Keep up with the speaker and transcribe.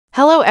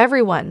Hello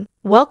everyone,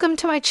 welcome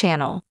to my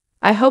channel.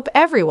 I hope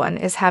everyone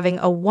is having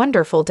a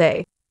wonderful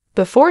day.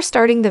 Before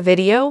starting the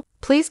video,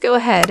 please go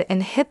ahead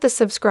and hit the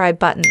subscribe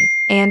button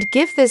and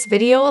give this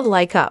video a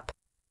like up.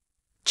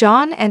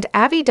 John and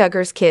Abbie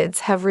Duggar's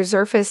kids have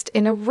resurfaced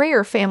in a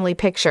rare family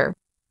picture.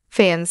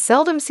 Fans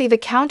seldom see the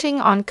counting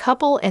on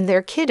couple and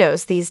their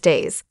kiddos these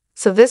days,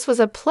 so this was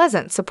a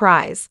pleasant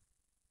surprise.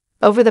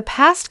 Over the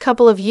past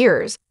couple of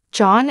years,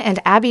 John and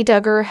Abbie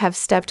Duggar have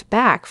stepped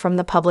back from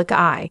the public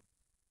eye.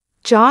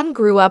 John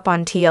grew up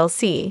on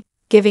TLC,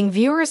 giving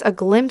viewers a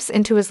glimpse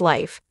into his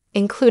life,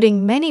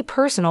 including many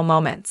personal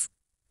moments.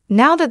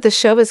 Now that the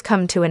show has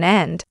come to an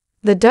end,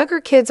 the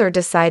Duggar kids are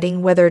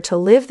deciding whether to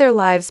live their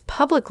lives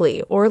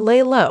publicly or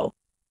lay low.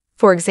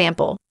 For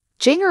example,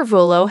 Jinger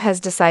Vuolo has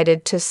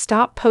decided to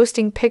stop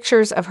posting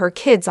pictures of her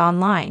kids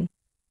online.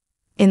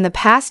 In the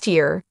past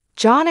year,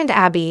 John and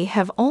Abbie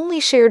have only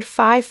shared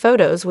 5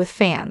 photos with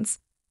fans.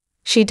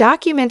 She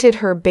documented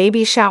her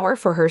baby shower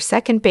for her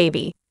second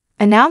baby,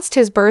 announced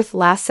his birth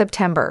last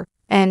September,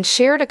 and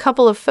shared a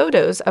couple of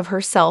photos of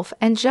herself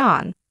and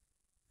John.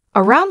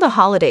 Around the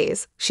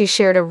holidays, she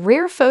shared a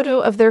rare photo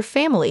of their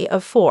family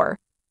of 4.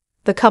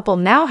 The couple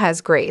now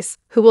has Grace,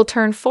 who will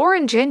turn 4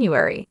 in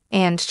January,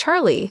 and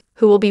Charlie,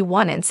 who will be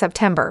 1 in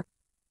September.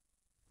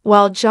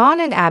 While John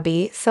and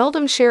Abbie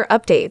seldom share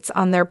updates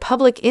on their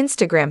public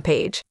Instagram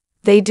page,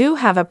 they do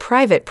have a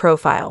private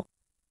profile.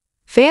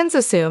 Fans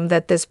assume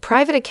that this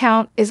private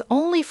account is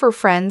only for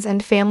friends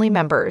and family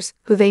members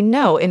who they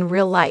know in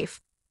real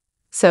life,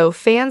 so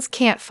fans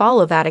can't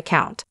follow that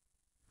account.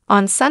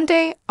 On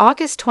Sunday,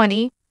 August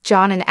 20,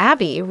 John and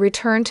Abbie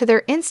returned to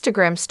their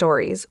Instagram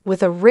stories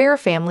with a rare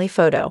family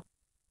photo.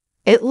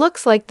 It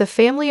looks like the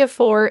family of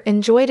 4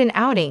 enjoyed an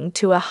outing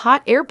to a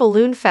hot air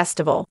balloon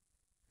festival.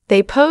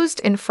 They posed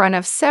in front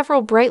of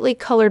several brightly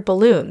colored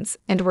balloons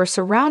and were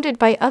surrounded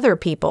by other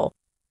people.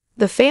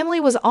 The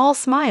family was all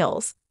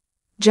smiles.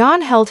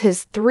 John held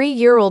his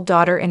 3-year-old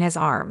daughter in his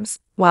arms,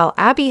 while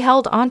Abbie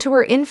held onto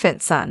her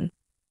infant son.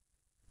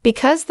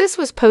 Because this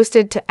was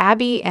posted to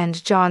Abbie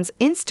and John's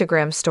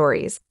Instagram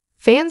stories,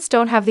 fans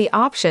don't have the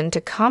option to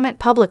comment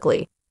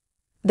publicly.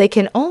 They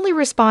can only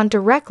respond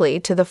directly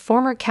to the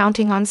former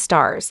Counting on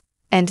Stars,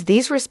 and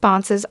these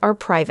responses are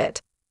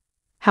private.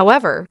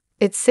 However,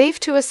 it's safe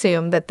to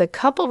assume that the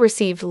couple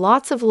received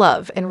lots of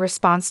love in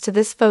response to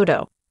this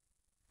photo.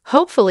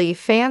 Hopefully,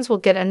 fans will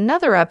get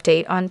another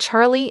update on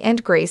Charlie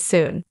and Grace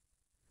soon.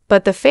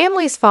 But the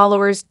family's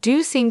followers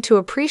do seem to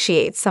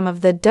appreciate some of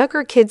the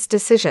Duggar kids'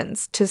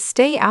 decisions to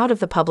stay out of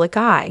the public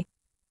eye.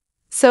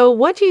 So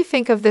what do you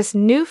think of this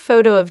new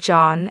photo of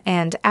John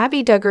and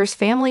Abbie Duggar's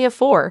family of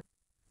 4?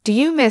 Do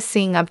you miss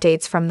seeing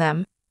updates from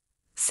them?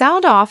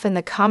 Sound off in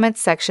the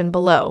comments section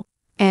below,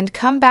 and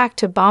come back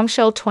to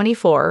Bombshell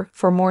 24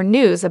 for more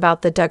news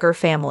about the Duggar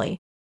family.